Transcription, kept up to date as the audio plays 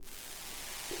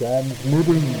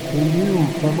Transmitting to you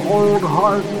from Old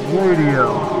Heart Radio.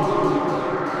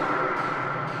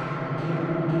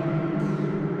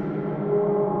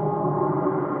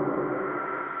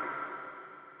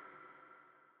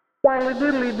 Diddly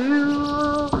diddly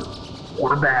doo.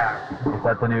 We're back. Is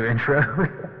that the new intro?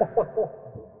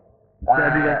 Gotta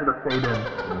do that for the fade in.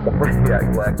 Yeah,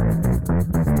 exactly.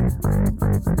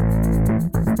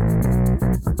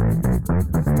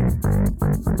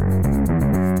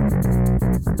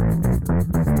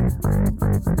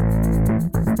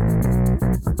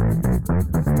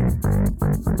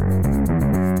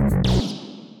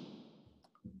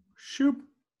 Shoop.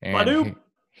 And Badoop.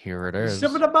 here it is.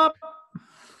 Zip it up.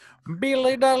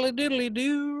 Billy dolly diddly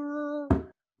doo.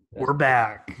 We're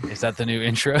back. Is that the new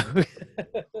intro?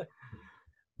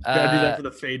 Gotta do that for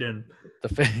the fade in.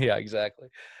 Yeah, exactly.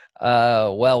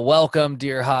 Well, welcome,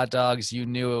 dear hot dogs. You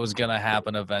knew it was gonna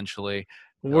happen eventually.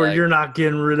 You're not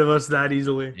getting rid of us that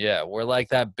easily. Yeah, we're like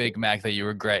that Big Mac that you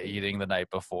regret eating the night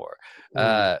before.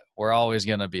 We're always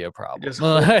gonna be a problem. Just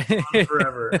hold on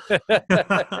forever.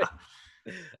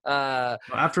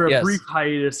 After a brief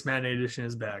hiatus, Matinee Edition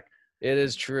is back. It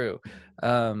is true.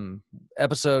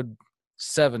 Episode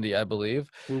 70, I believe.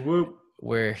 Whoop, whoop.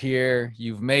 We're here.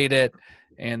 You've made it.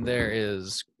 And there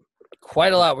is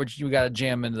quite a lot which you got to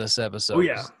jam into this episode. Oh,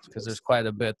 yeah. Because there's quite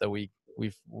a bit that we've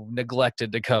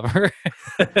neglected to cover.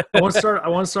 I want to start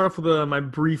off with my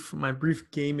brief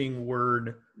gaming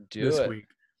word this week.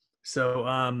 So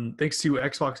thanks to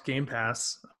Xbox Game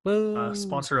Pass,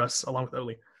 sponsor us along with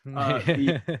Oli. I've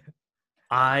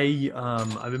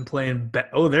been playing.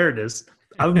 There it is.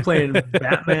 I've been playing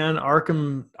Batman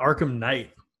Arkham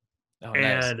Knight. Oh,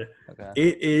 nice. And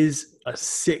It is a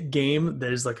sick game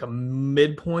that is like a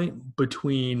midpoint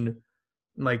between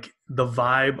like the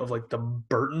vibe of like the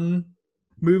Burton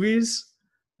movies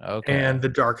and the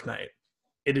Dark Knight.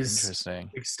 It is interesting.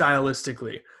 Like,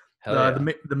 stylistically. Yeah.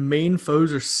 The main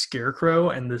foes are Scarecrow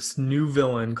and this new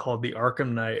villain called the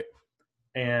Arkham Knight.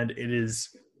 And it is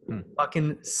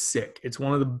fucking sick. It's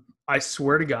one of the, I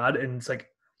swear to God, and it's like,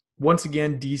 once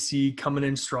again, DC coming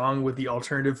in strong with the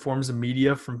alternative forms of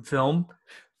media from film.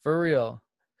 For real.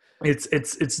 It's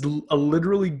a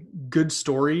literally good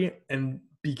story, and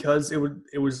because it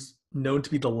was known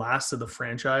to be the last of the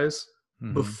franchise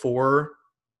before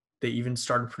they even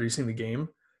started producing the game.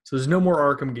 So there's no more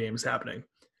Arkham games happening.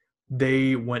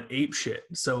 They went ape shit.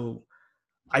 So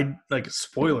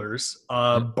spoilers,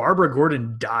 Barbara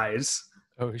Gordon dies.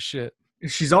 Oh shit.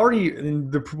 She's already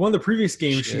in one of the previous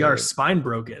games. She got her spine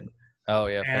broken. Oh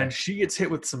yeah. And she gets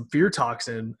hit with some fear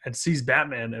toxin and sees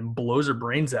Batman and blows her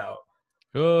brains out.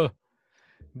 Oh,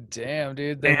 damn,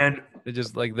 dude. They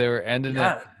just like they were ending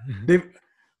it.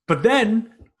 But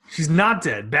then she's not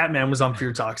dead. Batman was on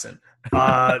fear toxin.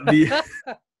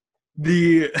 This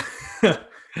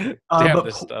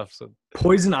stuff.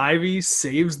 Poison Ivy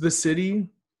saves the city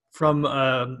from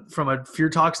a fear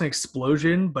toxin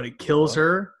explosion, but it kills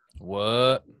her.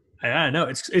 What? I know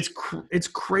it's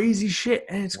crazy shit,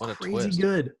 and it's crazy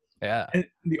good. Yeah. And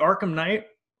the Arkham Knight,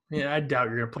 I doubt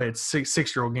you're gonna play it. It's a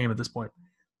 6-year-old game at this point.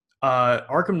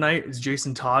 Arkham Knight is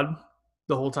Jason Todd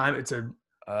the whole time. It's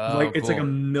it's like a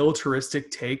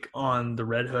militaristic take on the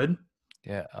Red Hood.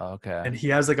 Yeah. Okay. And he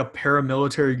has like a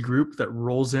paramilitary group that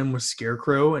rolls in with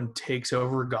Scarecrow and takes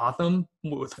over Gotham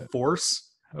with force.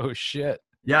 Oh shit.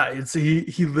 Yeah,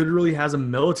 he literally has a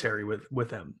military with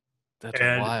him. That's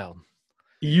wild.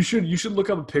 You should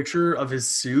look up a picture of his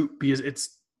suit because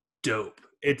it's dope.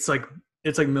 It's like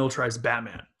militarized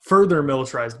Batman. Further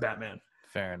militarized Batman.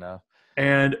 Fair enough.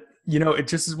 And it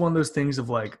just is one of those things of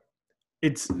like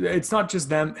it's not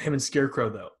just him and Scarecrow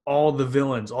though. All the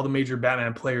villains, all the major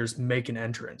Batman players make an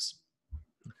entrance.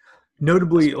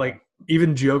 Notably, like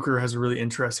even Joker has a really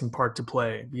interesting part to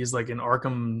play because like in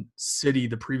Arkham City,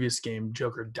 the previous game,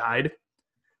 Joker died,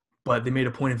 but they made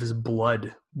a point of his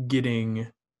blood getting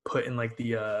put in like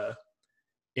the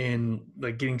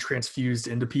getting transfused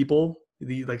into people.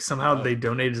 Somehow they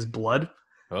donated his blood.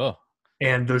 Oh.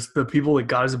 And the people that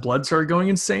got his blood started going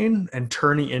insane and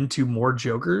turning into more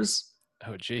Jokers.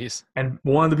 Oh, jeez. And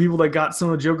one of the people that got some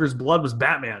of the Joker's blood was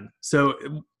Batman. So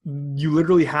you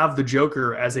literally have the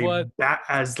Joker as a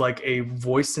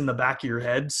voice in the back of your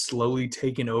head, slowly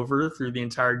taking over through the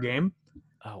entire game.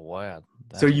 Oh, wow.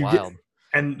 That's so you wild.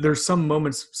 And there's some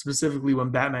moments specifically when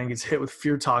Batman gets hit with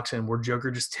fear toxin where Joker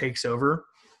just takes over.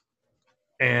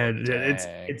 And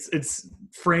it's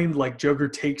framed like Joker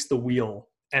takes the wheel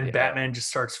and Batman just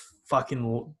starts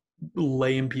fucking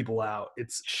laying people out.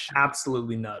 It's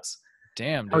absolutely nuts.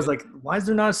 Damn, dude. I was like, why is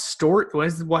there not a story?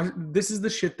 Why this is the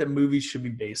shit that movies should be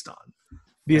based on.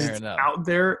 Because it's out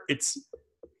there. It's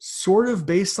sort of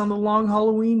based on the Long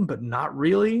Halloween, but not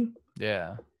really.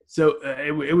 Yeah. So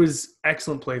it was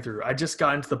excellent playthrough. I just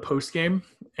got into the post game,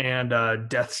 and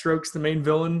Deathstroke's the main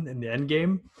villain in the end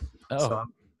game. Oh, So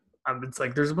it's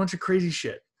like there's a bunch of crazy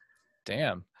shit.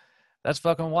 damn. That's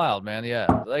fucking wild, man. Yeah.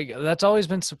 Like that's always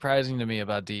been surprising to me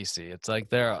about DC. It's like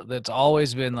that's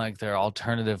always been like their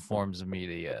alternative forms of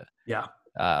media. Yeah.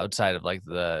 Outside of like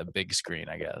the big screen,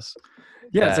 I guess.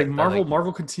 Yeah, it's like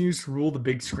Marvel continues to rule the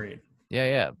big screen.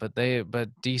 Yeah, but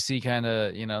DC kind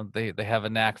of, they have a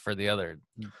knack for the other,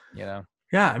 Yeah,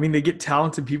 I mean they get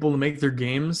talented people to make their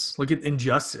games. Look at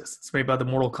Injustice; it's made by the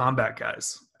Mortal Kombat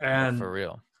guys, and for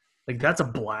real, like that's a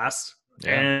blast.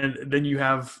 Yeah. And then you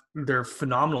have their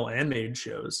phenomenal animated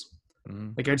shows.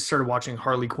 Mm-hmm. Like I just started watching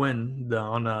Harley Quinn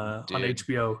on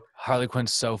HBO. Harley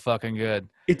Quinn's so fucking good.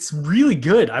 It's really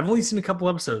good. I've only seen a couple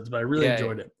episodes, but I really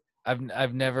enjoyed it.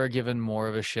 I've never given more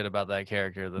of a shit about that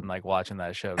character than like watching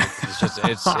that show.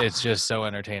 It's just so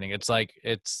entertaining. It's like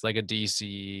a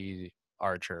DC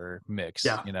Archer mix.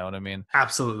 Yeah. You know what I mean?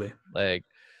 Absolutely. Like,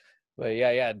 but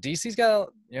yeah. DC's got,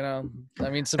 I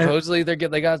mean, supposedly they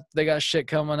got shit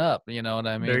coming up. You know what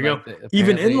I mean? There you go.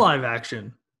 Even in live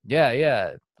action.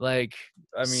 Yeah. Like,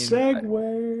 I mean,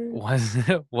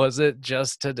 segue. Was it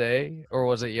just today or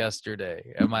was it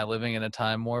yesterday? Am I living in a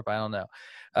time warp? I don't know.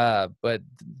 But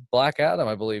Black Adam,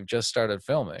 I believe, just started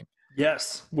filming.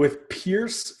 Yes, with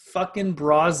Pierce fucking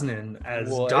Brosnan as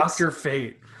Dr.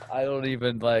 Fate. I don't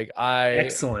even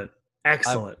Excellent.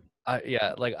 I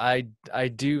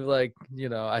do like,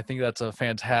 I think that's a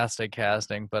fantastic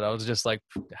casting, but I was just like,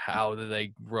 how did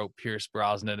they rope Pierce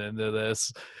Brosnan into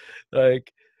this?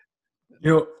 Like,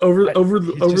 over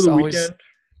the weekend,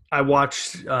 I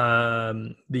watched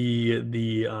that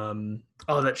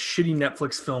shitty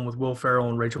Netflix film with Will Ferrell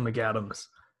and Rachel McAdams,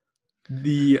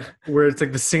 where it's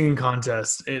like the singing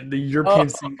contest, the European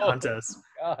singing contest.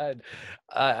 God,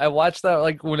 I watched that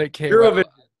like when it came Eurovision. out.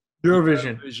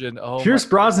 Eurovision. Oh, Pierce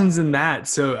Brosnan's in that,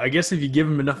 so I guess if you give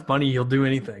him enough money, he'll do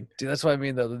anything. Dude, that's what I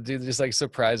mean, though. The dude just like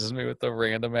surprises me with the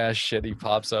random ass shit he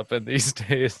pops up in these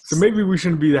days. So maybe we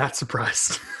shouldn't be that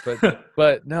surprised.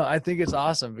 but no, I think it's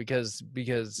awesome because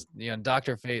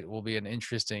Dr. Fate will be an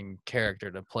interesting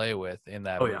character to play with in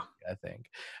that movie. I think.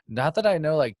 Not that I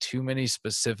know like too many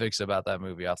specifics about that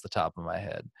movie off the top of my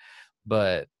head,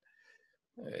 but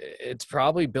it's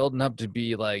probably building up to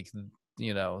be like,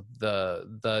 the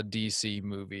DC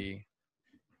movie,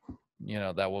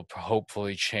 that will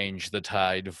hopefully change the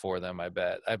tide for them. I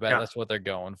bet that's what they're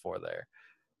going for there.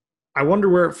 I wonder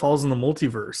where it falls in the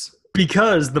multiverse,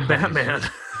 because the Batman.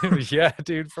 Yeah,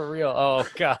 dude, for real. Oh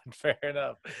God, fair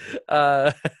enough.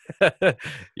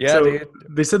 Dude.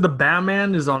 They said the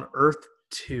Batman is on Earth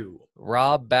 2.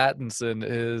 Rob Pattinson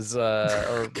is,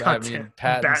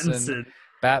 Pattinson.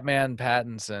 Batman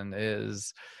Pattinson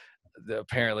is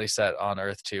apparently set on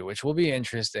Earth 2, which will be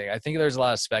interesting. I think there's a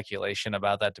lot of speculation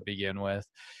about that to begin with.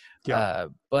 Yeah.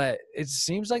 But it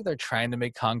seems like they're trying to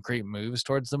make concrete moves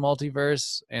towards the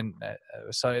multiverse, and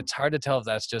so it's hard to tell if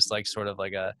that's just like sort of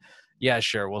like a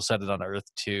sure, we'll set it on Earth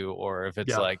 2, or if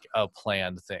it's like a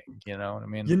planned thing. You know what I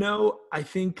mean? I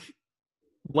think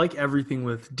like everything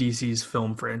with DC's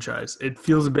film franchise, it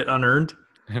feels a bit unearned.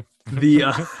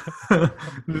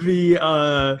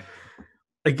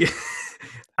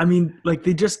 I mean, like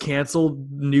they just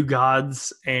canceled New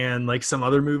Gods and like some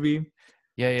other movie.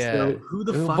 Yeah. So who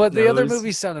the fuck But knows? The other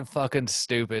movie sounded fucking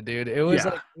stupid, dude. It was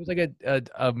like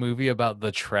a movie about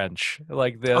the trench.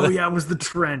 Like it was The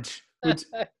Trench. Which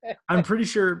I'm pretty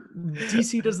sure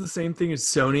DC does the same thing as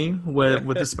Sony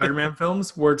with the Spider-Man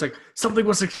films, where it's like something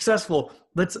was successful.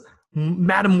 Let's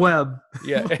Madam Web.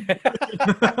 Yeah.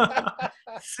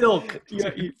 Silk.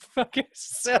 Fucking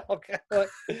Silk.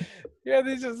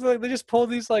 They just pull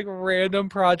these like random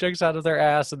projects out of their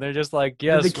ass, and they're just like,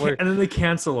 yes, and then they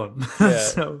cancel them.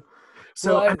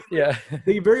 Yeah.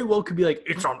 They very well could be like,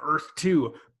 it's on Earth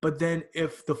 2. But then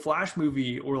if the Flash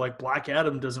movie or like Black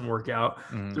Adam doesn't work out,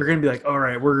 they're gonna be like, all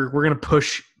right, we're gonna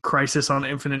push Crisis on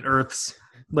Infinite Earths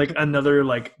like another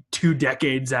like 2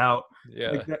 decades out.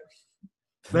 Yeah. Like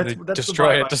that's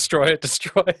destroy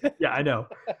it. Yeah, I know.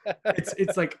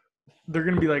 It's like they're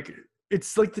gonna be like,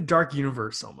 it's like the Dark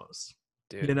Universe almost.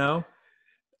 Dude.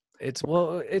 It's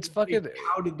fucking.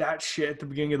 How did that shit at the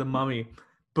beginning of The Mummy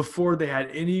before they had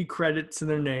any credits in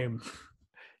their name?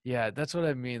 Yeah, that's what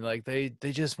I mean. Like they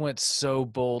just went so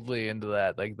boldly into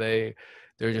that. Like they're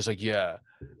just like, yeah,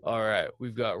 all right,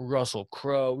 we've got Russell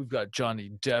Crowe, we've got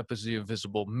Johnny Depp as the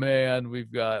Invisible Man,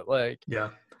 we've got like,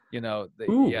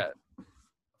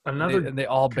 and they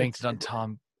all banked it on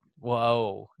Tom.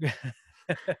 Whoa.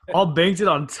 all banked it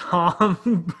on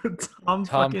Tom. Tom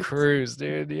fucking Cruise,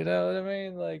 dude. You know what I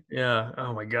mean? Like, yeah.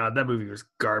 Oh my god, that movie was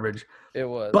garbage. it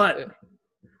was. But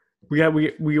we got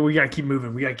to keep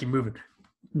moving. We got to keep moving.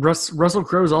 Russell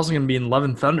Crowe is also going to be in Love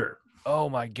and Thunder. Oh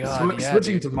my god!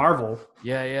 Switching to Marvel.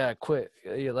 Yeah. Quit.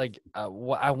 Like,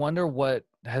 I wonder what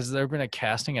has there been a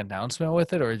casting announcement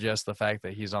with it, or just the fact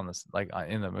that he's on this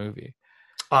in the movie?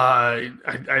 I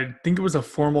think it was a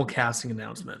formal casting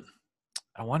announcement.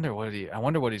 I wonder what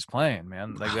he's playing,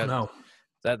 man. Like that. No.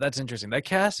 That's interesting. That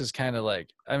cast is kind of like,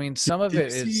 I mean, some of it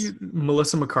is.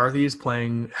 Melissa McCarthy is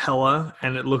playing Hela,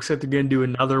 and it looks like they're going to do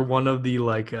another one of the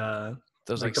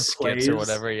those like skits plays or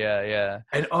whatever. Yeah.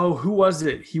 And who was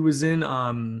it? He was in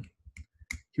Hunt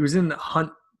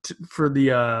for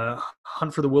the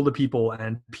Wilder People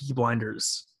and Peaky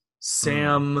Blinders.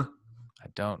 Sam.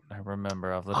 I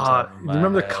remember off the top of my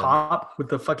remember head. The cop with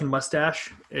the fucking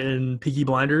mustache in Peaky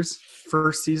Blinders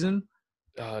first season?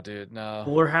 Oh, dude, no.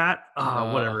 Bowler hat?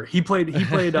 No. Whatever. He played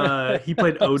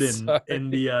Odin in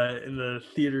the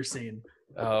theater scene.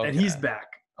 Oh, okay. And he's back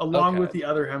along with the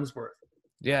other Hemsworth.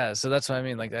 Yeah, so that's what I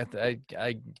mean. Like, I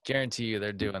guarantee you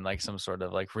they're doing like some sort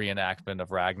of like reenactment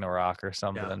of Ragnarok or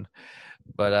something. Yeah.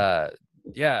 But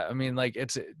yeah, I mean, like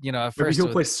it's at first maybe he'll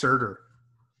play Surtur.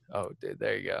 Oh, dude,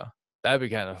 there you go. That'd be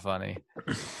kind of funny.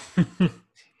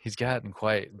 He's gotten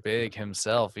quite big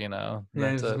himself, Yeah,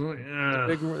 that's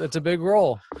a big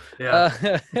role.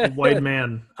 Yeah, white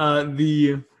man.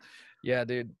 Yeah,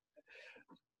 dude.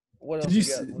 What else?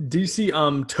 Did you see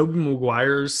Tobey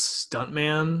Maguire's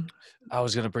Stuntman? I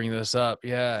was gonna bring this up.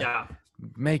 Yeah.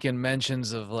 Making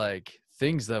mentions of like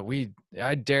things that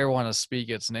I dare want to speak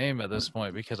its name at this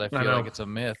point because I feel like it's a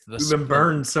myth. We've been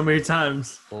burned so many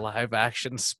times. Live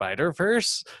action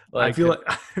Spider-Verse. I feel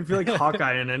like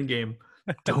Hawkeye in Endgame.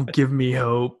 Don't give me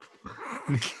hope.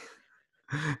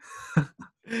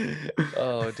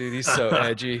 Oh, dude, he's so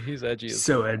edgy. He's edgy.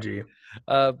 So edgy.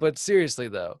 But seriously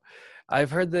though,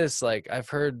 I've heard this. Like, I've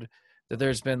heard that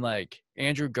there's been like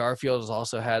Andrew Garfield has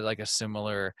also had like a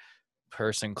similar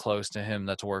person close to him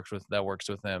that works with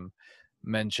him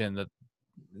mention that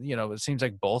it seems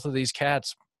like both of these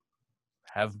cats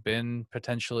have been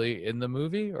potentially in the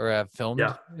movie or have filmed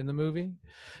in the movie.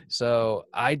 So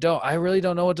I really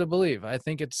don't know what to believe. I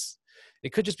think it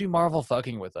could just be Marvel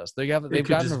fucking with us. They've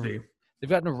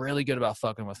gotten really good about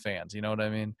fucking with fans. You know what I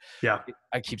mean? Yeah.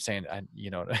 I keep saying,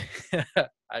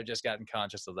 I've just gotten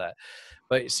conscious of that.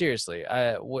 But seriously,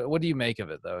 what do you make of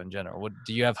it though in general? What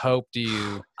do you have hope? Do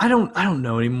you? I don't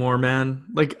know anymore, man.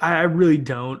 Like I really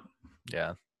don't.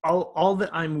 Yeah. All that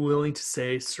I'm willing to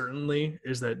say certainly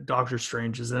is that Doctor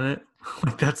Strange is in it.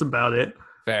 Like that's about it.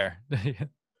 Fair.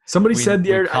 Somebody said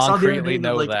I saw the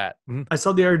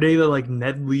other day that like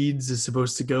Ned Leeds is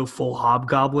supposed to go full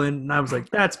Hobgoblin, and I was like,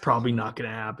 that's probably not going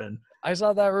to happen. I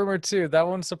saw that rumor too. That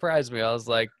one surprised me. I was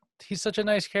like, he's such a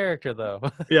nice character, though.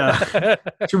 Yeah.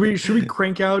 Should we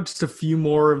crank out just a few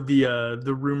more of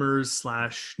the rumors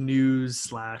 / news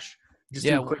 / just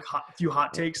do a quick few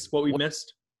hot takes? What we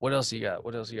missed. What else you got?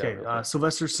 Okay,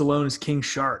 Sylvester Stallone is King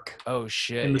Shark. Oh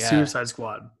shit! In the Suicide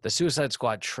Squad. The Suicide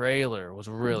Squad trailer was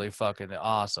really fucking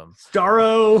awesome.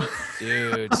 Starro,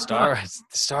 dude,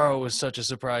 Starro was such a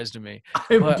surprise to me.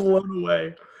 I'm blown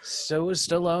away. So is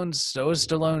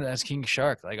Stallone as King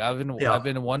Shark. Like I've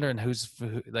been wondering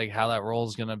how that role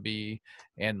is gonna be,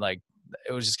 and like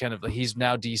it was just kind of like he's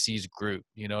now DC's Groot.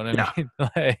 You know what I mean?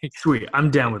 Like, sweet, I'm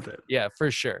down with it. Yeah,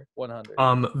 for sure,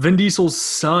 100. Vin Diesel's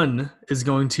son is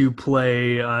going to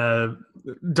play young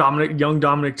Dominic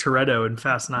Toretto in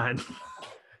Fast 9.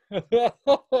 You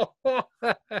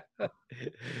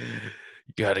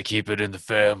gotta keep it in the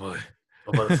family.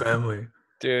 About the family.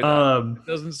 Dude, it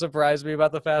doesn't surprise me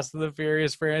about the Fast and the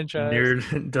Furious franchise.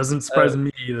 It doesn't surprise me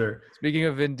either. Speaking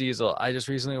of Vin Diesel, I just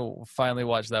recently finally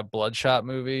watched that Bloodshot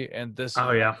movie, and this.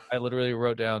 Oh yeah. I literally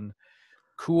wrote down,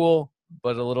 "Cool,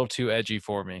 but a little too edgy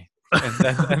for me." And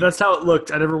that's how it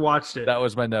looked. I never watched it. That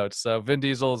was my notes. So Vin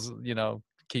Diesel's,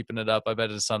 keeping it up. I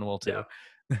bet his son will too.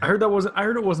 Yeah. I heard it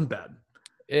wasn't bad.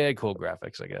 Yeah, cool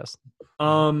graphics, I guess.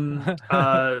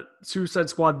 Suicide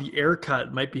Squad: The Air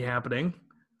Cut might be happening.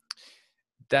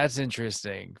 That's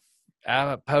interesting.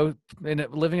 Living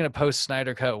in a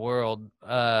post-Snyder Cut world,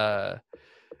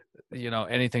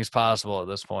 anything's possible at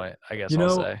this point, I guess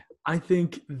I'll say. I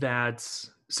think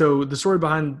so the story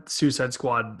behind Suicide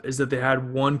Squad is that they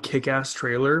had one kick-ass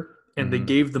trailer, and they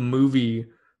gave the movie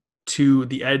to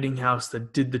the editing house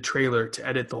that did the trailer to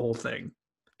edit the whole thing.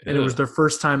 And it was their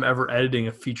first time ever editing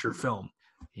a feature film.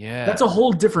 Yeah. That's a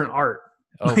whole different art.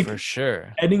 Oh, for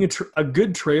sure. Editing a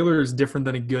good trailer is different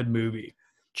than a good movie.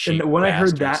 Cheap and when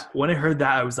bastards. I heard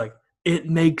that, I was like, it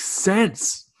makes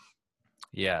sense.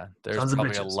 Yeah, there's Tons of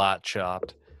probably a bitches. lot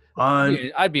chopped. Uh,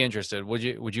 Yeah, I'd be interested. Would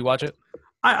you watch it?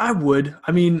 I would.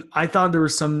 I mean, I thought there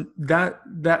was some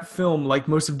that film, like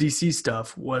most of DC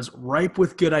stuff, was ripe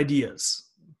with good ideas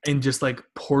and just like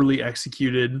poorly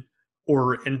executed,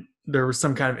 and there was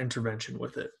some kind of intervention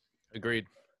with it. Agreed.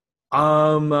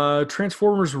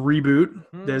 Transformers reboot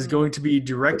that is going to be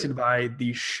directed by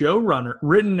the showrunner,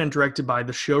 written and directed by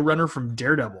the showrunner from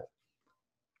Daredevil.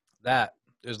 That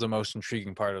is the most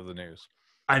intriguing part of the news.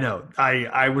 I know.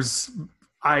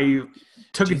 I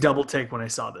took a double take when I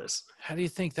saw this. How do you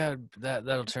think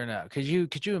that'll turn out? Could you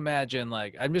imagine,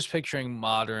 like, I'm just picturing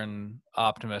modern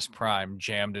Optimus Prime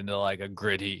jammed into like a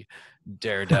gritty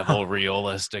Daredevil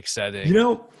realistic setting. You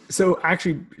know, so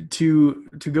actually to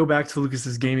go back to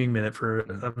Lucas's gaming minute for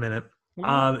a minute,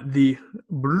 the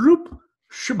bloop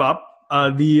shabop,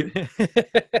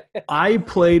 I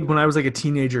played when I was like a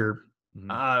teenager,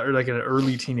 or like an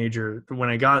early teenager. When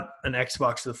I got an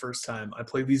Xbox for the first time, I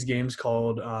played these games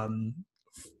called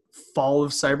Fall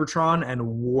of Cybertron and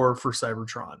War for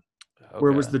Cybertron,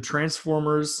 where it was the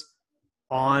Transformers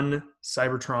on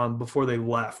Cybertron before they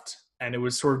left, and it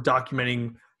was sort of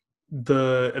documenting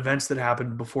the events that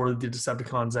happened before the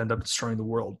Decepticons end up destroying the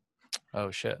world.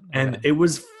 Oh shit! Okay. And it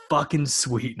was fucking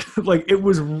sweet. Like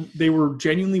they were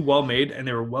genuinely well made and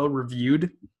they were well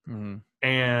reviewed,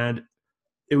 and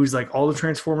it was like all the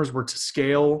Transformers were to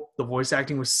scale. The voice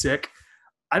acting was sick.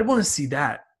 I'd want to see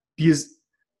that because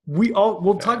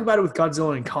we'll talk about it with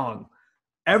Godzilla and Kong.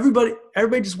 Everybody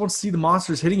just wants to see the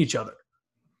monsters hitting each other.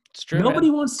 It's true. Nobody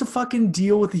wants to fucking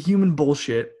deal with the human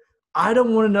bullshit. I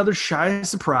don't want another shy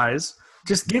surprise.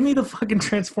 Just give me the fucking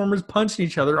Transformers punching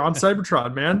each other on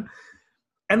Cybertron, man.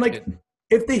 And like,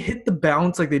 if they hit the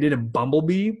balance like they did in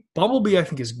Bumblebee, I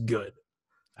think is good.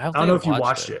 I don't know if you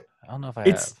watched it. I don't know if I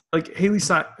It's have. like Haley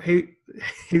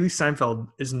Steinfeld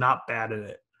is not bad at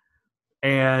it.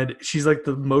 And she's like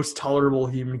the most tolerable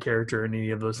human character in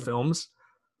any of those films.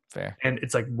 Fair. And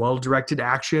it's like well-directed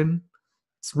action.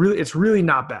 It's really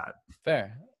not bad.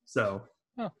 Fair. So,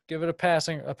 give it a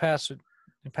passing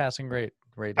rate.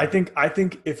 I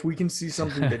think if we can see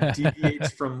something that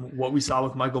deviates from what we saw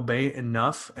with Michael Bay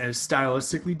enough and is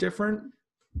stylistically different,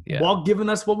 while giving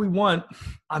us what we want,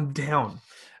 I'm down.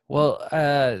 Well,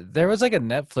 there was like a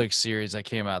Netflix series that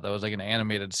came out that was like an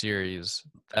animated series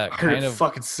that kind of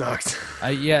fucking sucked.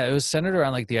 It was centered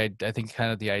around like I think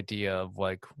kind of the idea of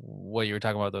like what you were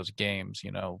talking about, those games,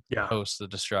 post the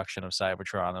destruction of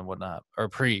Cybertron and whatnot, or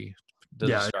pre the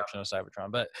destruction of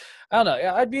Cybertron. But I don't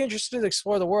know. I'd be interested to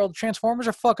explore the world. Transformers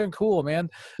are fucking cool, man.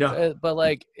 Yeah. But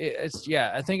like,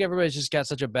 I think everybody's just got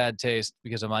such a bad taste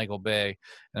because of Michael Bay,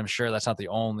 and I'm sure that's not the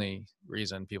only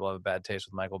reason people have a bad taste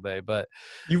with Michael Bay. But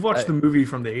you've watched the movie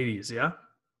from the 80s, yeah?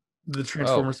 The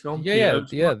Transformers film? Yeah.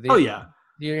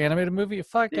 The animated movie?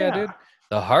 Fuck yeah, dude.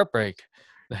 The heartbreak.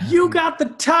 You got the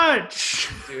touch.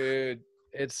 Dude,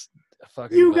 it's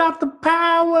fucking You got the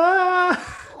power.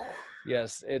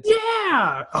 Yes, it's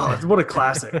Oh, what a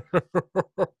classic.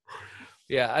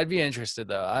 Yeah, I'd be interested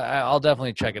though. I'll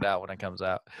definitely check it out when it comes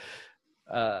out.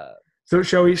 So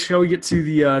shall we get to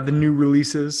the new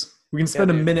releases? We can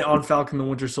spend a minute on Falcon the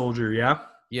Winter Soldier, yeah?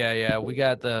 Yeah. We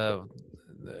got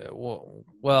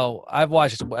well, I've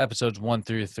watched episodes 1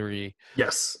 through 3.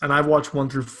 Yes, and I've watched 1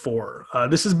 through 4.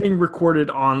 This is being recorded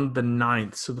on the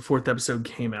 9th, so the 4th episode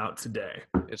came out today.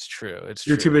 It's true.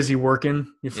 You're too busy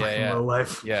working. You're fucking low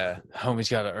life. Yeah, homie's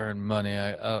got to earn money.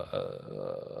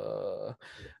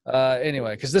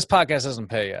 Anyway, because this podcast doesn't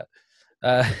pay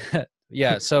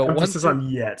yet. So emphasis on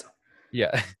yet.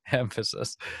 Yeah,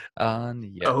 emphasis on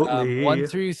yet. 1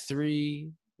 through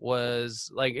 3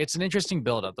 was like, it's an interesting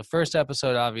build up. The first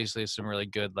episode obviously is some really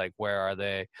good, like, where are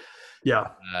they? Yeah.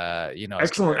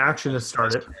 Excellent action to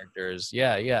start it. Characters.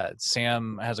 Yeah.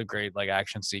 Sam has a great like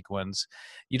action sequence.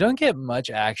 You don't get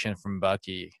much action from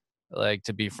Bucky, like,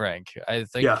 to be frank. I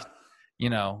think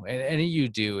any you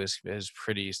do is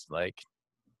pretty, like,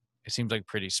 it seems like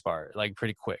pretty sparse, like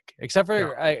pretty quick. Except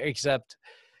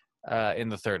in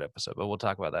the 3rd episode, but we'll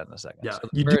talk about that in a second. Yeah, so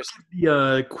you do get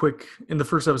the quick in the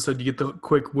first episode. You get the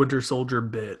quick Winter Soldier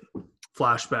bit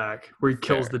flashback where he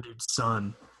kills the dude's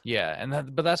son. Yeah,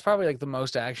 but that's probably like the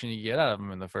most action you get out of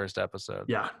him in the first episode.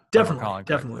 Yeah,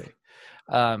 definitely.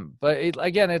 But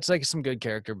it's like some good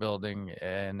character building,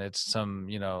 and it's some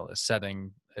setting.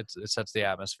 It sets the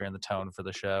atmosphere and the tone for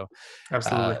the show.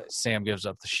 Absolutely. Sam gives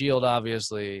up the shield.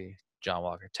 Obviously, John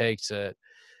Walker takes it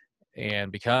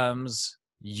and becomes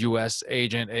U.S.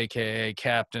 agent, aka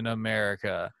Captain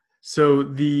America. So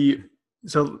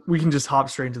we can just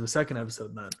hop straight into the second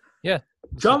episode then. Yeah.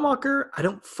 John Walker, I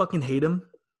don't fucking hate him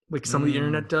like some of the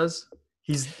internet does.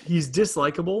 He's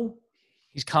dislikable,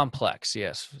 He's complex.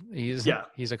 Yes, he's a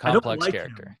I don't complex like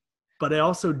character. him, but I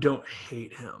also don't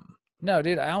hate him. No,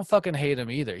 dude, I don't fucking hate him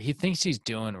either. He thinks he's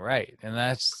doing right, and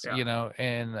that's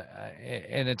and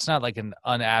it's not like an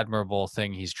unadmirable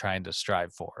thing he's trying to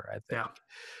strive for. I think. Yeah,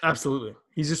 absolutely.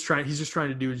 He's just trying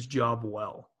to do his job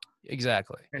well.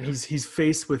 Exactly. And he's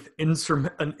faced with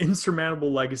an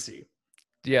insurmountable legacy.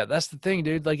 Yeah, that's the thing,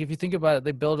 dude. Like, if you think about it,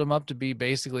 they build him up to be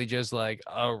basically just like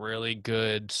a really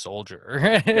good soldier,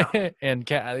 and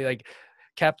like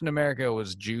Captain America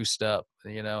was juiced up.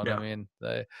 You know what I mean?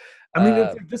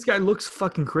 This guy looks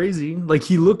fucking crazy. Like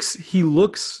he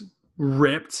looks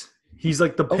ripped. He's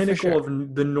like the pinnacle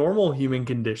of the normal human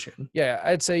condition. Yeah,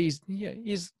 I'd say he's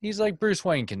like Bruce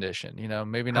Wayne condition. You know,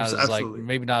 maybe not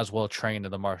as well trained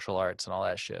in the martial arts and all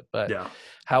that shit. But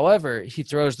however, he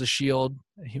throws the shield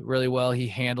really well. He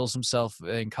handles himself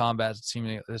in combat.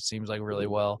 It seems like really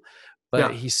well.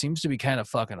 But he seems to be kind of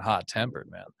fucking hot tempered,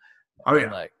 man. Oh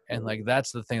yeah, and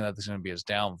that's the thing that's going to be his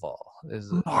downfall.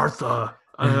 Is Martha?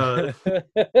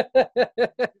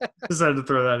 Just had to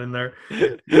throw that in there.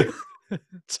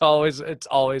 It's always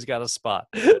got a spot.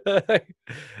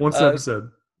 Once an episode,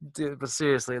 dude. But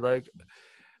seriously, like,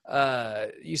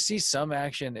 you see some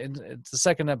action in the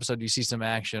second episode. You see some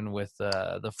action with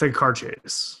the car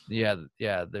chase. Yeah.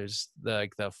 There's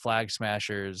the flag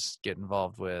smashers get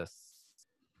involved with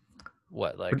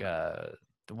what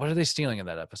what are they stealing in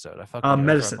that episode?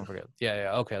 Medicine.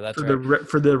 Yeah. Okay, that's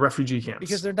for the refugee camps,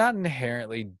 because they're not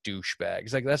inherently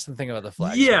douchebags. Like, that's the thing about the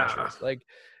flag smashers. Like,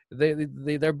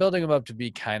 they're building them up to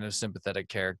be kind of sympathetic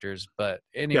characters, but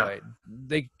anyway,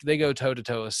 they go toe to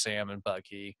toe with Sam and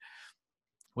Bucky,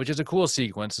 which is a cool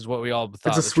sequence. Is what we all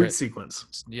thought. It's a sweet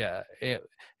sequence. Yeah,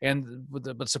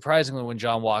 but surprisingly, when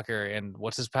John Walker and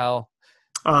what's his pal,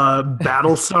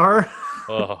 Battlestar.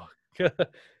 Oh,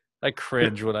 I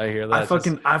cringe when I hear that.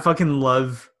 I fucking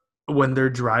love when they're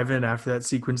driving after that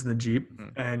sequence in the Jeep,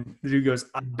 and the dude goes,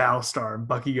 "I'm Battlestar," and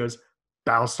Bucky goes,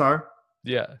 "Battlestar."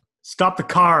 Yeah. Stop the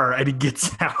car, and he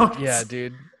gets out. Yeah,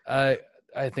 dude. I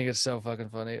think it's so fucking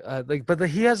funny.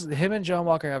 Him and John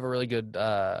Walker have a really good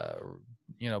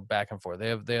back and forth. They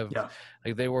have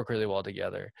like, they work really well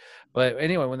together. But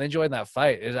anyway, when they joined that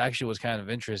fight, it actually was kind of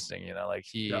interesting. You know, like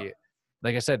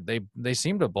like I said, they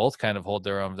seem to both kind of hold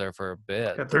their own there for a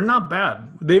bit. Yeah, they're not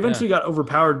bad. They eventually got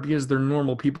overpowered because they're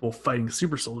normal people fighting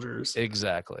super soldiers.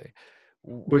 Exactly.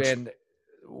 And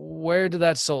where did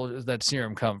that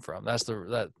serum come from? That's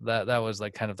that was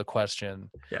like kind of the question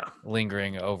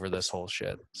lingering over this whole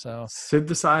shit. So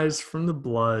synthesized from the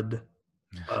blood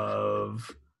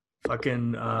of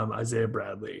fucking Isaiah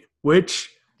Bradley, which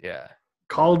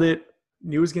called it,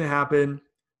 knew it was gonna happen.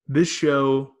 This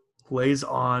show lays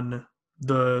on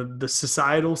the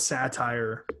societal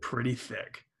satire pretty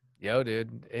thick. Yo,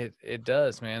 dude, it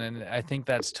does, man, and I think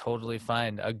that's totally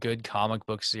fine. A good comic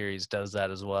book series does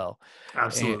that as well.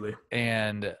 Absolutely.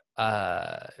 And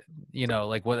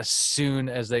like, as soon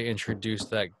as they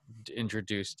introduced that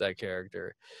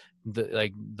character,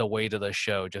 the weight of the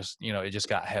show just it just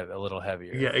got a little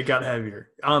heavier. Yeah, it got heavier.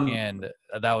 And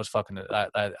that was fucking.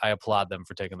 I applaud them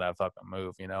for taking that fucking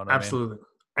move. You know what absolutely.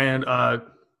 I mean? And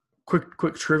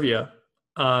quick trivia.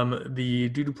 The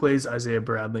dude who plays Isaiah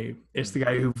Bradley is the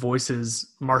guy who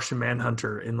voices Martian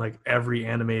Manhunter in like every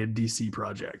animated DC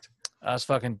project. That's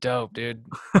fucking dope, dude.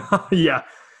 Yeah.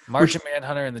 Martian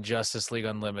Manhunter in the Justice League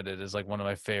Unlimited is like one of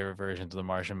my favorite versions of the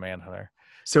Martian Manhunter.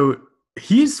 So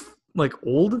he's like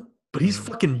old, but he's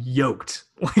fucking yoked.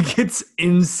 Like, it's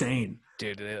insane.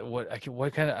 Dude, I can't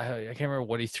remember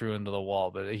what he threw into the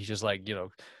wall, but he's just like, he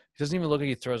doesn't even look like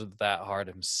he throws it that hard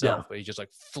himself, but he just like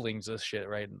flings this shit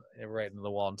right into the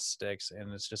wall and sticks.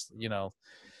 And it's just,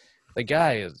 the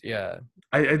guy is,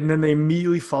 and then they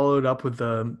immediately followed up with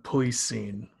the police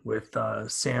scene with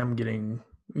Sam getting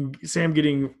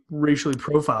racially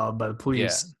profiled by the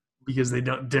police because they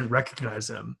didn't recognize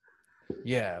him.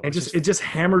 Yeah. And it just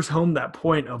hammers home that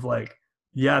point of like,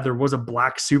 there was a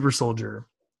black super soldier.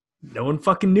 No one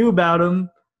fucking knew about him.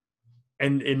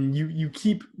 And you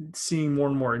keep seeing more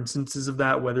and more instances of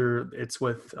that, whether it's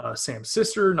with Sam's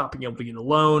sister not being able to get a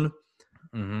loan.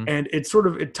 Mm-hmm. And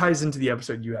it ties into the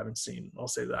episode you haven't seen. I'll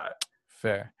say that.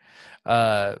 Fair.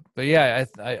 But yeah,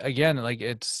 I again, like,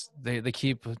 it's, they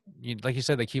keep, like you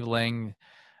said, they keep laying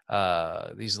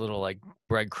these little like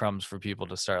breadcrumbs for people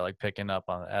to start like picking up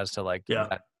on as to like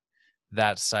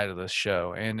that side of the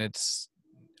show. And it's,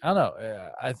 I don't know.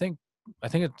 I think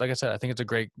it's, like I said, I think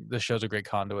this show's a great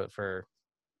conduit for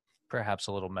perhaps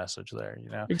a little message there,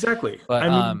 Exactly.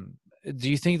 But do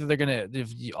you think that they're gonna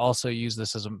also use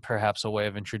this as perhaps a way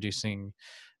of introducing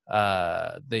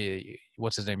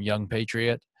what's his name, Young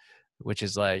Patriot, which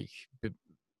is like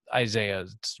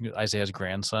Isaiah's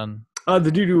grandson.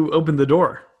 The dude who opened the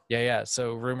door. Yeah.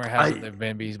 So rumor has it that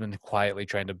maybe he's been quietly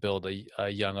trying to build a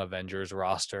young Avengers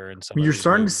roster, and you're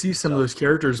starting to see some of those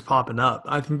characters popping up.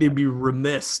 I think they'd be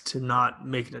remiss to not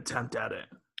make an attempt at it.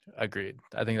 Agreed.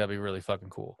 I think that'd be really fucking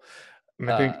cool.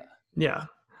 I think, yeah,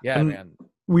 and man.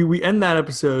 We end that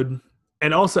episode,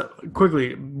 and also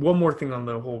quickly one more thing on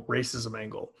the whole racism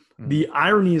angle. Mm-hmm. The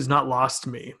irony is not lost to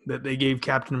me that they gave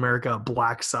Captain America a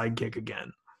black sidekick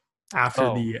again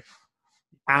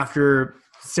after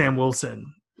Sam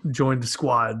Wilson joined the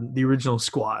squad, the original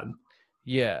squad.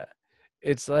 Yeah.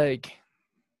 It's like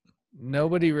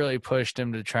nobody really pushed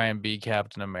him to try and be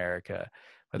Captain America,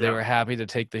 but they were happy to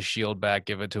take the shield back,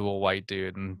 give it to a white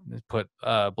dude, and put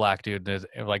a black dude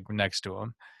like next to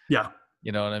him. Yeah.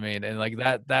 You know what I mean? And like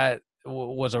that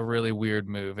was a really weird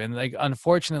move. And like,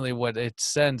 unfortunately, what it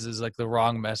sends is like the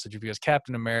wrong message, because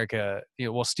Captain America,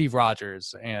 Steve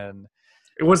Rogers and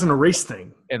it wasn't a race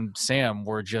thing, and Sam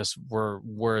were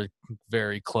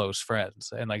very close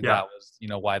friends, and like that was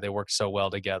why they worked so well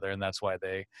together, and that's why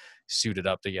they suited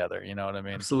up together. You know what I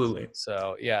mean? Absolutely.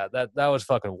 So yeah, that was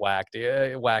fucking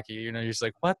wacky. You're just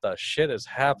like, what the shit is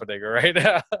happening right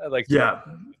now? Like,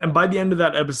 and by the end of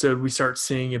that episode, we start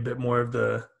seeing a bit more of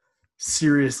the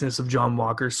seriousness of John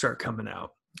Walker start coming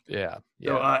out. Yeah.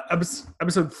 So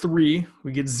episode 3,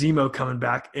 we get Zemo coming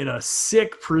back in a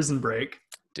sick prison break.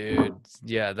 Dude,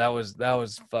 yeah, that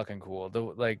was fucking cool.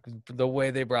 The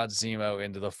way they brought Zemo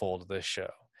into the fold of this show,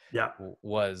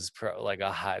 was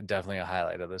definitely a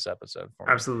highlight of this episode for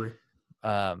me. Absolutely.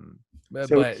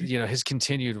 But his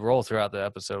continued role throughout the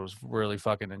episode was really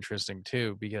fucking interesting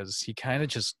too, because he kind of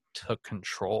just took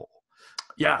control.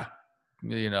 Yeah.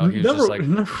 He was just like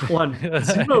number one.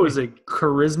 Zemo is a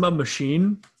charisma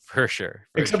machine for sure.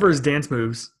 Except for his dance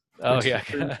moves. Oh yeah.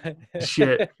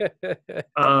 Shit.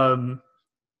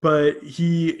 But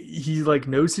he like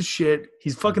knows his shit.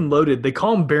 He's fucking loaded. They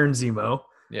call him Baron Zemo.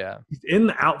 Yeah. He's in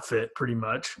the outfit pretty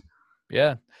much.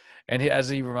 Yeah. And as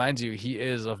he reminds you, he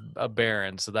is a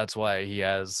baron, so that's why he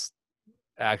has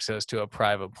access to a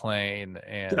private plane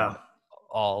and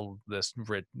all this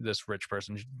rich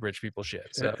people shit.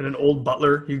 So. And an old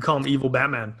butler. You can call him Evil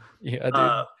Batman.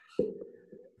 Yeah,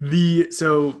 dude.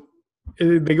 So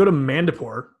they go to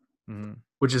Mandapore. Mm-hmm.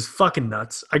 Which is fucking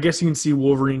nuts. I guess you can see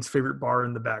Wolverine's favorite bar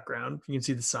in the background. You can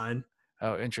see the sign.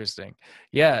 Oh, interesting.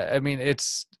 Yeah, I mean,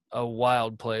 it's a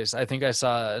wild place. I think I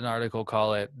saw an article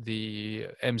call it the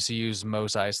MCU's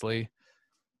Mos Eisley.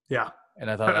 Yeah.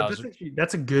 And I thought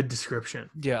that's a good description.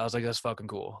 Yeah, I was like, that's fucking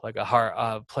cool. Like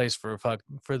a place for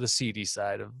the seedy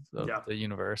side of the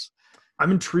universe.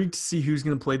 I'm intrigued to see who's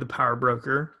going to play the Power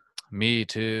Broker. Me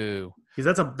too.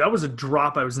 Because that was a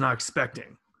drop I was not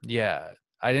expecting. Yeah.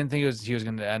 I didn't think he was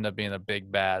going to end up being a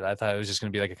big bad. I thought it was just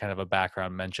going to be like a kind of a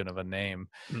background mention of a name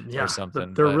or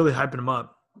something. They're really hyping him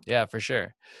up. Yeah, for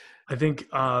sure. I think,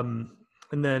 but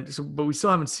we still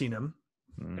haven't seen him.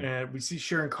 And we see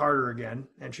Sharon Carter again,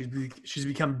 and she's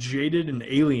become jaded and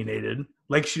alienated,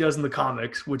 like she does in the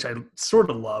comics, which I sort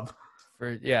of love.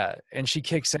 And she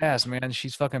kicks ass, man.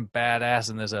 She's fucking badass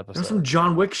in this episode. There's some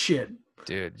John Wick shit.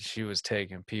 Dude, she was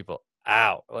taking people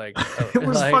out. Like it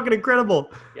was fucking incredible.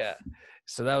 Yeah.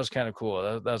 So that was kind of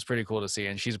cool. That was pretty cool to see.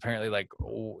 And she's apparently like,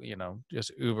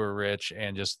 just uber rich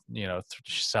and just,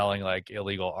 selling like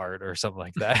illegal art or something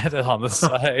like that on the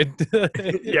side.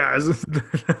 Yeah.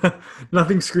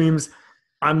 Nothing screams,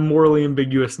 I'm morally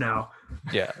ambiguous now.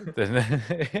 Yeah.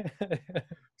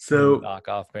 So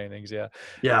knockoff paintings. Yeah.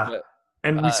 Yeah. But,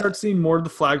 and we start seeing more of the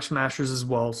Flag Smashers as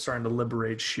well, starting to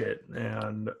liberate shit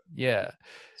and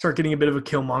start getting a bit of a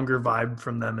Killmonger vibe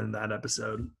from them in that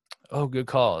episode. Oh, good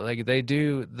call. Like they're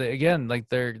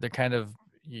kind of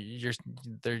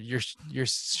they're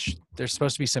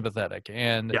supposed to be sympathetic,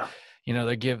 and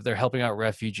they're helping out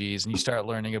refugees, and you start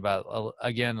learning about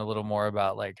again a little more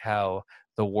about like how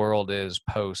the world is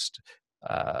post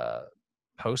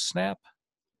snap,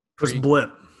 post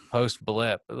blip. Oh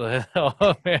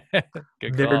man,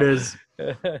 good there call. It is.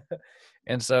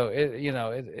 And so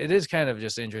it is kind of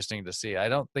just interesting to see. I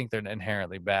don't think they're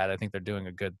inherently bad. I think they're doing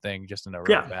a good thing, just in a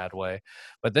really bad way.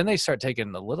 But then they start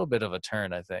taking a little bit of a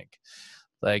turn. I think,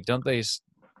 like, don't they?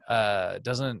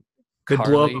 Doesn't they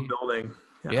Carly, blow up a building?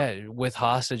 Yeah, with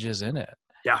hostages in it.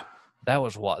 Yeah, that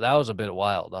was a bit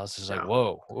wild. I was just like,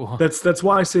 whoa. That's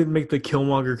why I say make the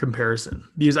Killmonger comparison,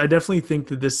 because I definitely think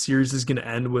that this series is going to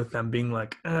end with them being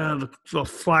like, the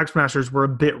Flag Smashers were a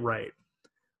bit right.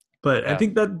 But I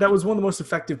think that was one of the most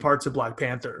effective parts of Black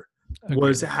Panther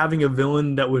was having a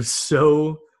villain that was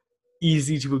so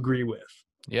easy to agree with.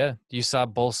 Yeah, you saw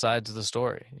both sides of the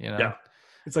story. Yeah,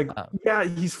 it's like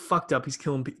he's fucked up. He's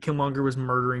Killmonger was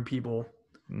murdering people.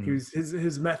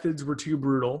 His methods were too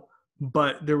brutal,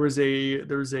 but there was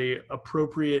a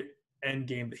appropriate end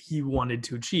game that he wanted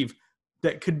to achieve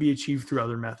that could be achieved through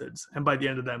other methods. And by the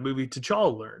end of that movie,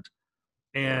 T'Challa learned.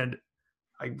 And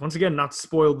once again, not to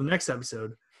spoil the next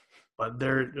episode, but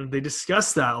they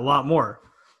discuss that a lot more.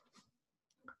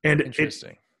 And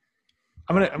interesting.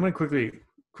 I'm gonna quickly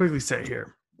say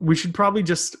here, we should probably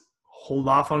just hold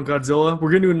off on Godzilla. We're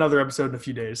gonna do another episode in a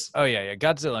few days. Oh yeah,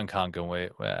 Godzilla and Kong can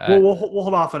wait. We'll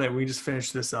hold off on it. We just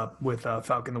finish this up with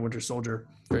Falcon the Winter Soldier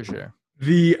for sure.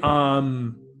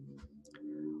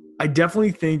 I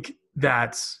definitely think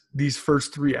that these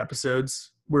first 3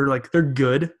 episodes were like, they're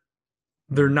good.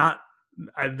 They're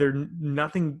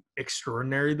nothing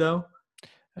extraordinary though.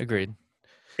 Agreed.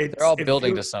 They're all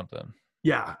building to something.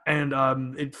 Yeah, and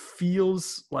it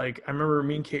feels like, I remember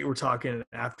me and Kate were talking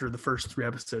after the first 3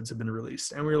 episodes have been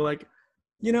released, and we were like,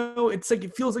 it's like,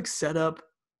 it feels like setup,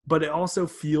 but it also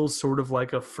feels sort of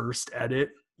like a first edit,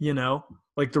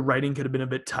 like the writing could have been a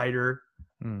bit tighter.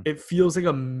 It feels like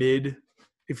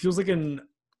it feels like an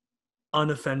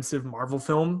unoffensive Marvel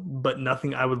film, but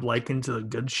nothing I would liken to the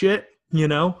good shit,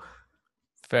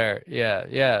 Fair,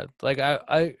 yeah. Like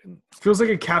I feels like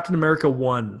a Captain America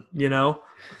 1,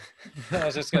 I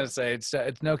was just gonna say it's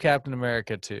no Captain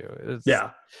America 2.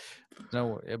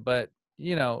 No, but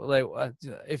like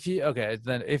if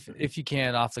you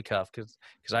can off the cuff, because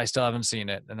I still haven't seen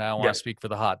it and I don't want to speak for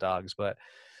the hot dogs, but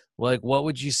like what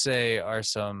would you say are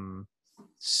some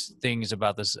things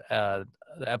about this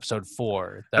episode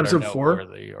 4 that are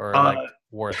noteworthy or like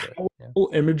worth it?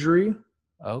 Imagery.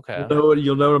 Okay.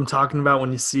 You'll know what I'm talking about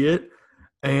when you see it,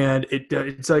 and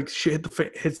it's like shit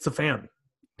hits the fan,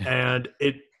 and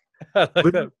it. Like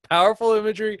that powerful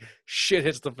imagery, shit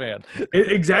hits the fan.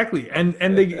 Exactly, and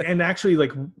actually,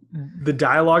 like, the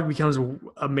dialogue becomes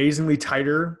amazingly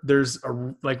tighter. There's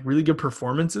like really good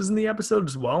performances in the episode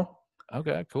as well.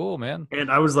 Okay, cool, man.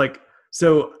 And I was like,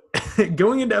 so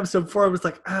going into episode 4, I was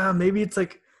like, maybe it's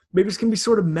gonna be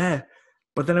sort of meh.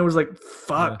 But then I was like,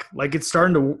 fuck, like it's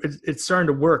starting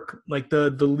to work. Like the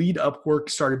lead up work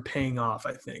started paying off,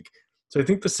 I think. So I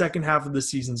think the second half of the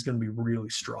season is going to be really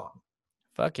strong.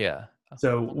 Fuck yeah.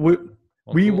 So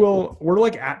we're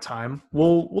like at time.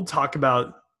 We'll talk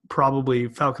about probably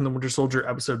Falcon the Winter Soldier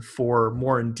episode 4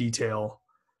 more in detail.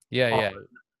 Yeah.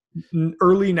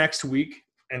 Early next week.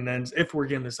 And then if we're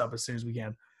getting this up as soon as we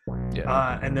can.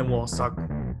 Yeah. And then we'll talk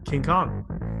King Kong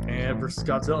and versus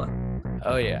Godzilla.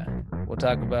 Oh yeah. We'll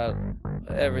talk about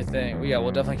everything.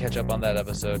 We'll definitely catch up on that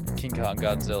episode, King Kong,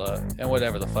 Godzilla, and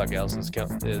whatever the fuck else is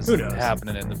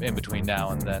happening in between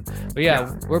now and then.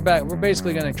 But we're back. We're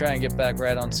basically gonna try and get back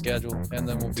right on schedule, and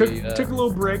then we'll took a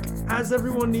little break, as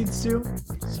everyone needs to.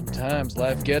 Sometimes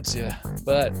life gets you,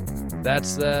 but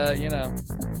that's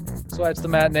that's why it's the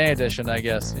matinee edition, I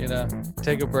guess.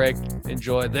 Take a break,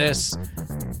 enjoy this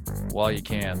while you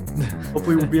can.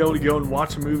 Hopefully we'll be able to go and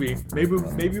watch a movie.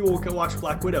 Maybe we'll go watch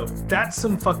Black Widow. That's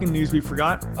some fucking news we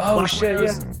forgot.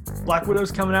 Black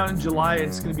Widow's coming out in July, and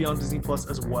it's going to be on Disney Plus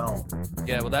as well.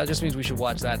 Yeah, well, that just means we should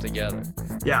watch that together.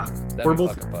 Yeah. We're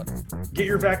both get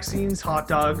your vaccines, hot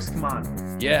dogs, come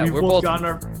on. Yeah,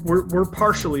 we're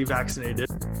partially vaccinated.